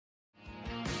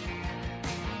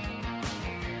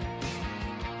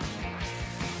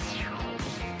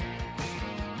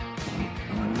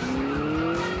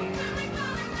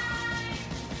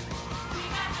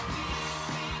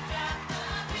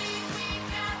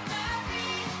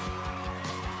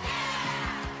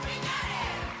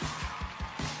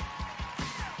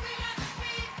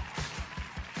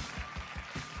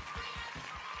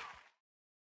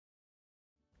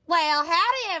Well,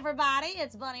 howdy everybody,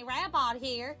 it's Bunnie Rabot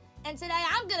here, and today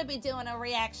I'm going to be doing a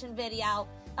reaction video.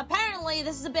 Apparently,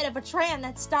 this is a bit of a trend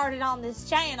that started on this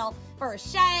channel for a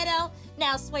shadow,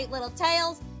 now sweet little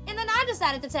tails, and then I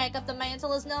decided to take up the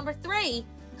mantle as number 3.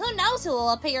 Who knows who will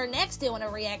appear next doing a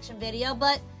reaction video,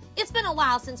 but it's been a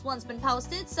while since one's been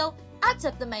posted, so I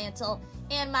took the mantle.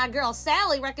 And my girl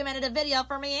Sally recommended a video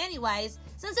for me anyways.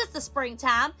 Since it's the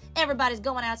springtime, everybody's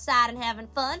going outside and having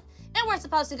fun, and we're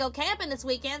supposed to go camping this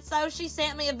weekend, so she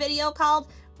sent me a video called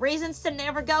Reasons to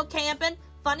Never Go Camping,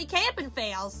 Funny Camping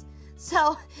Fails.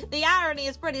 So the irony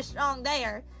is pretty strong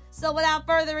there. So without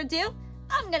further ado,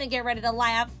 I'm gonna get ready to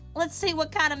laugh. Let's see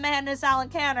what kind of madness I'll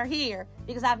encounter here,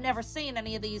 because I've never seen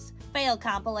any of these fail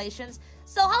compilations,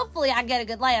 so hopefully I get a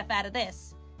good laugh out of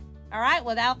this. Alright,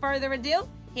 without further ado,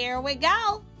 here we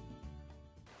go.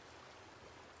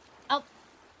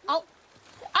 Oh,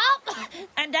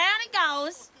 and down it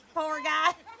goes. Poor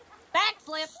guy.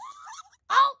 Backflip.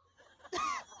 Oh!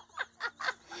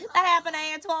 That happened to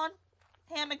Antoine.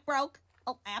 Hammock broke.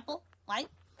 Oh, apple. Wait.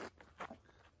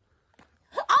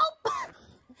 Oh!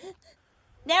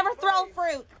 Never throw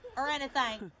fruit or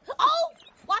anything. Oh!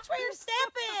 Watch where you're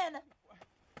stepping.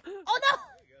 Oh, no!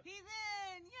 He's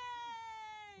in!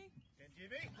 Yay!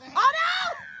 Oh,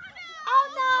 no! Oh,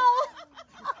 no!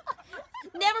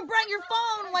 Never bring your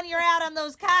phone when you're out on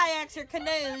those kayaks or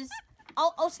canoes.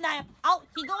 Oh, snap. Oh,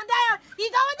 he's going down. He's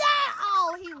going down.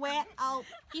 Oh, he's wet. Oh,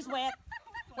 he's wet.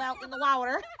 Well, in the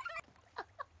water.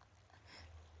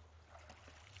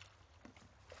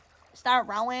 Start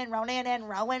rowing and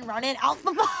rowing. Oh,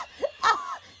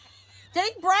 oh. Did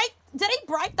he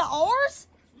break the oars?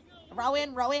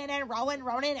 Rowing and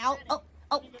rowing. Out. Oh,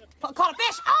 caught a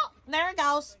fish. Oh, there it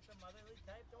goes.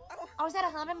 Oh, is that a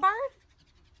hummingbird?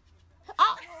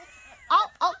 Oh,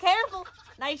 careful.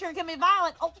 Nature can be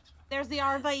violent. Oh, there's the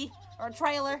RV or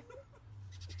trailer.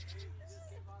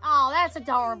 Oh, that's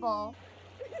adorable.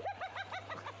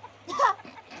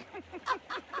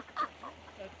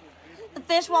 The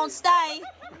fish won't stay.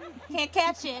 Can't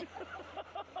catch it.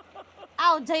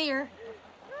 Oh, dear.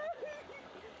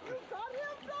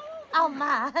 Oh,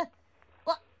 my.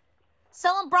 Well,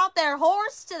 someone brought their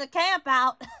horse to the camp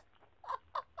out.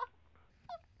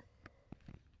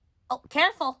 Oh,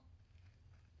 careful.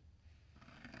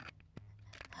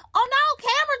 Oh, no,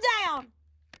 camera down.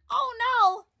 Oh,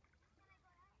 no.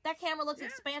 That camera looks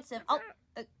expensive. Oh,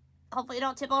 hopefully you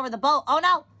don't tip over the boat. Oh,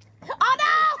 no. Oh,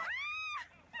 no.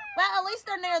 Well, at least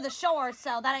they're near the shore,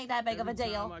 so that ain't that big of a deal.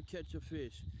 Every time I catch a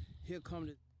fish, here come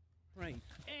the rain.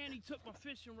 And he took my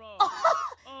fishing rod.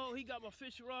 Oh, he got my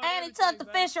fishing rod. And he took the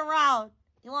fishing rod.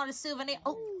 You want a souvenir?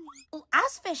 Oh,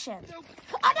 ice fishing.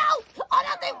 Oh, no.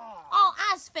 Oh,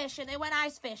 ice fishing. They went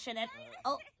ice fishing. And,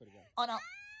 oh, no.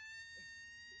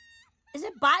 Is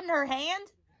it biting her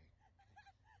hand?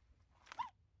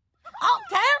 Oh,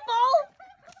 careful.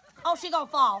 Oh, she's gonna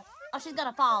fall. Oh, she's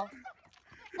gonna fall.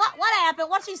 What happened?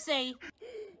 What'd she see?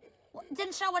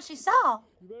 Didn't show what she saw.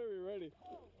 You better be ready.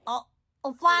 Oh,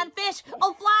 flying fish.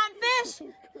 Oh, flying fish.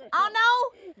 Oh,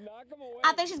 no. Knock him away.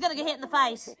 I think she's going to get hit in the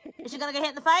face. Is she going to get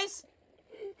hit in the face?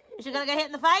 Is she going to get hit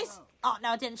in the face? Oh,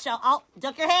 no, it didn't show. Oh,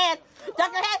 duck your head.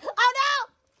 Duck your head. Oh, no.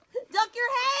 Duck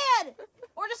your head.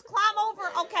 Or just climb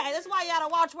over. Okay, this is why you got to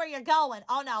watch where you're going.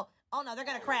 Oh, no. Oh, no, they're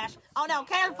going to crash. Oh, no,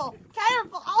 careful.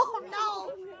 Careful. Oh,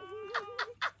 no.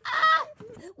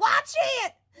 Watch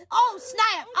it. Oh,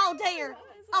 snap. Oh, dear.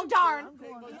 Oh, darn.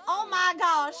 Oh, my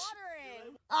gosh.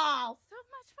 Oh. So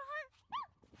much fun.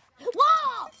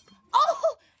 Whoa.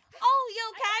 Oh, you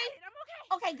okay? I'm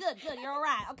okay. Okay, good. You're all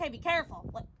right. Okay, be careful.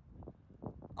 What?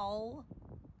 Oh,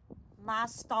 my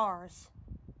stars.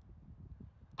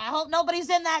 I hope nobody's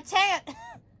in that tent.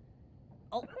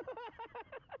 Oh,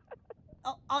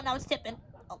 no, it's tipping.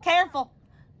 Oh, careful.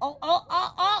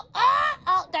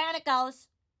 Oh, down it goes.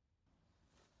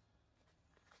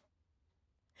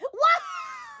 What?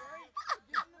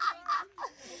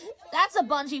 That's a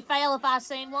bungee fail if I've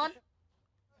seen one.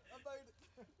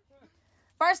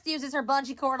 First uses her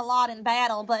bungee cord a lot in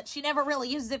battle, but she never really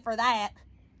uses it for that.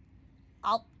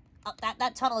 Oh,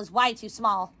 that tunnel is way too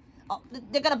small. Oh,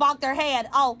 they're gonna bonk their head.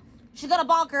 Oh, she's gonna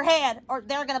bonk her head, or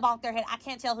they're gonna bonk their head. I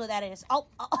can't tell who that is. Oh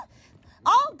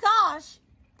gosh.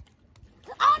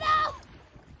 Oh, no.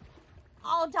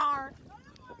 Oh, darn.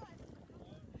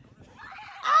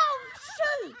 Oh,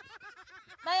 shoot.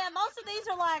 Man, most of these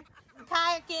are like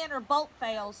kayaking or boat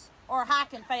fails or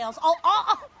hiking fails. Oh.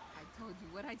 I told you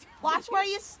what I told you. Watch where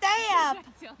you step. I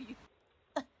tell you.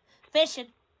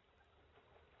 Fishing.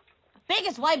 Big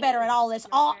is way better at all this.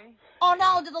 Oh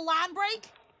no, did the line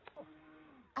break?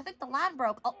 I think the line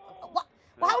broke. Oh, what?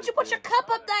 Why would you put your cup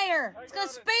up there? It's gonna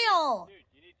spill. Dude,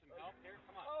 you need some help here?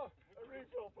 Come on.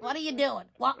 What are you doing?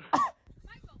 What?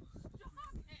 Michael,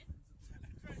 stop it.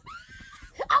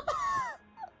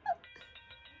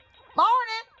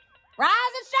 Morning.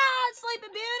 Rise and shine, sleeping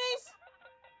beauties.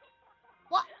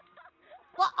 What?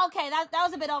 What? Okay, that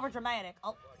was a bit over dramatic.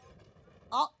 Oh.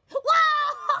 Oh.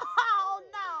 Whoa! Oh,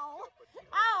 no.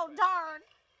 Oh, darn.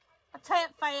 A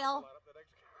tent fell.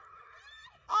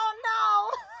 Oh, no.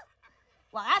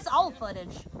 Well, that's old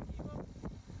footage.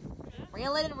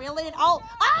 Reel it in, reel it in. Oh,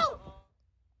 oh!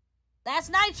 That's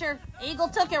nature. Eagle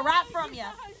took it right from you.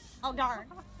 Oh,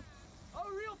 darn. Oh,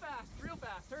 real fast,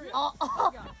 hurry up. Oh,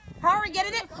 oh. Hurry, get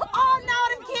it in. Oh, no,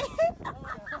 I'm kidding.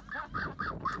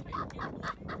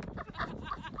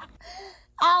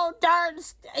 Oh, darn.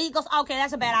 Eagles. Okay,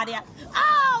 that's a bad idea.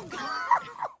 Oh, God.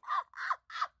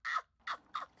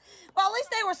 Well, at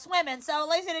least they were swimming, so at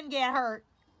least they didn't get hurt.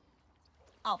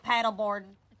 Oh,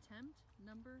 paddleboarding. Attempt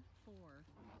number 4.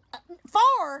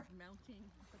 4?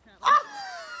 Mounting the paddle. Oh.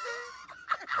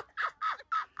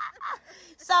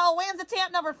 So, when's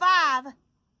attempt number 5?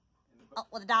 Oh,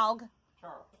 with a dog.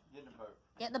 Charles, get in the boat.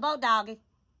 Get in the boat, doggy.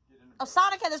 Get in the Oh, boat.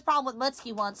 Sonic had this problem with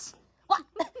Mutsky once. What?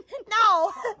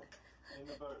 No. In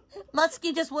the boat.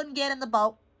 Mutsky just wouldn't get in the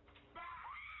boat.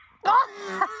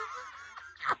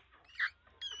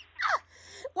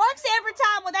 Works every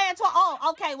time with Antoine. Oh,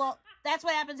 okay, well, that's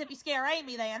what happens if you scare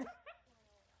Amy then.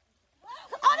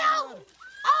 Oh, no!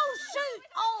 Oh, shoot!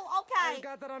 Oh, okay. I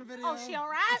got that on video. Oh, she all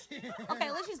right? Okay,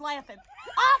 at least she's laughing.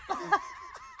 Oh!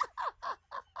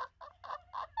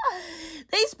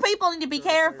 These people need to be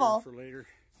careful. For later.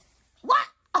 What?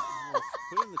 Put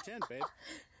it in the tent, babe.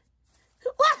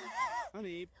 What?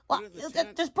 Honey, Well, put it in the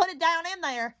tent. just put it down in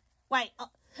there. Wait.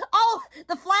 Oh,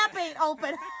 the flap ain't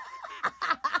open.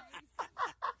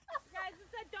 Guys,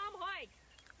 it's a dumb hike.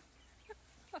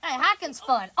 Hey, hiking's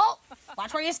fun. Oh,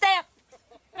 watch where you step.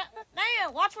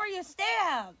 Man, watch where you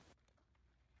step.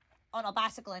 Oh, no,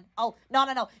 bicycling. Oh, no.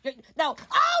 No.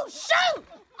 Oh, shoot!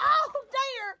 Oh,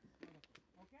 dear.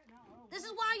 This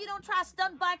is why you don't try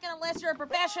stunt biking unless you're a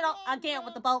professional. Again,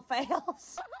 with the boat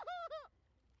fails.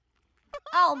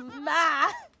 Oh,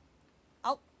 my.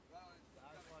 Oh.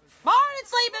 Morning,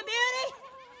 Sleeping Beauty.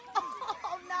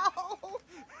 Oh, no.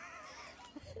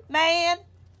 Man.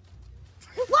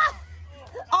 What?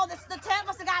 Oh, the tent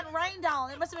must have gotten rained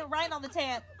on. It must have been rain on the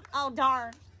tent. Oh,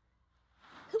 darn.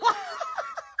 What?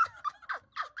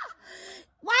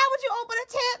 Why would you open a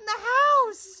tent in the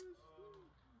house?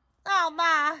 Oh,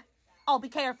 my. Oh, be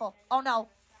careful. Oh, no.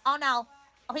 Oh, no.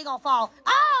 Oh, he gonna fall.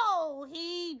 Oh,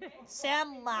 he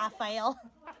semi-fell.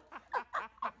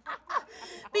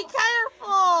 Be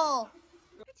careful.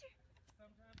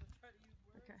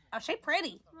 Oh, she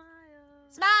pretty.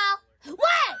 Smile.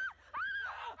 What?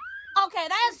 Okay,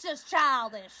 that's just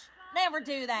childish. Never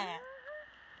do that.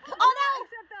 Oh,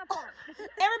 no.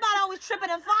 Everybody always tripping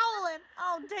and falling.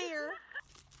 Oh, dear.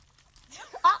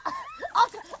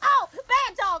 Oh,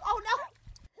 bad dog. Oh, no.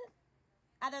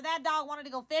 Either that dog wanted to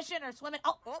go fishing or swimming.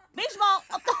 Oh, beach ball.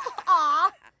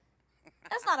 Aw.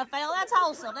 That's not a fail. That's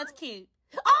wholesome. That's cute.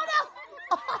 Oh,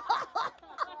 no.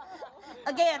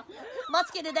 Again,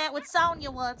 Mutsky did that with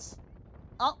Sonya once.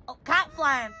 Oh, kite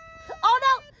flying. Oh,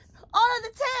 no. Oh, no,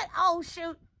 the tent. Oh,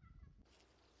 shoot.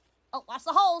 Oh, watch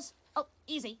the holes. Oh,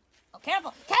 easy. Oh,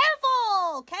 careful.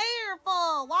 Careful.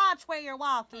 Careful. Watch where you're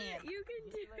walking. You can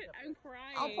do it. I'm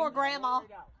crying. Oh, poor grandma.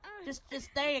 Just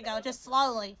there you go. Just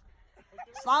slowly.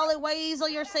 Slowly weasel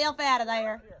yourself out of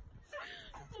there.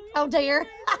 Oh, dear.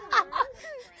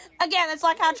 Again, it's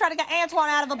like I tried to get Antoine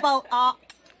out of a boat. Oh,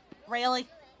 really?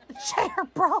 The chair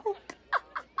broke.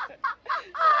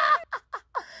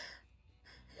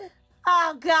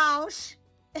 Oh, gosh.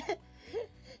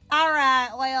 All right,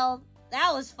 well,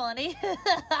 that was funny.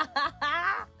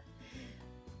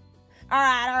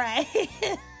 All right.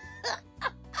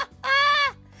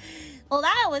 Well,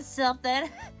 that was something.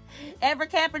 Every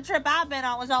camping trip I've been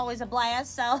on was always a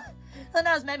blast, so who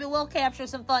knows, maybe we'll capture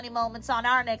some funny moments on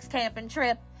our next camping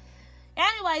trip.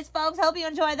 Anyways, folks, hope you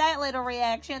enjoyed that little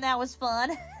reaction. That was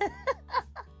fun.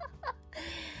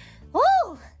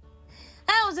 Woo!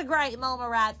 That was a great moment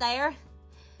right there.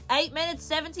 8 minutes,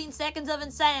 17 seconds of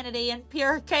insanity and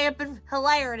pure camping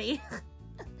hilarity.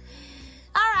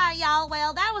 All right, y'all.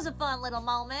 Well, that was a fun little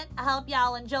moment. I hope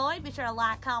y'all enjoyed. Be sure to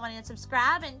like, comment, and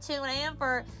subscribe, and tune in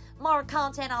for more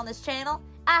content on this channel.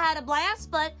 I had a blast,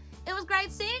 but it was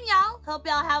great seeing y'all. Hope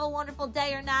y'all have a wonderful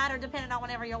day or night, or depending on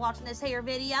whenever you're watching this here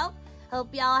video.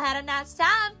 Hope y'all had a nice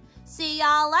time. See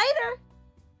y'all later.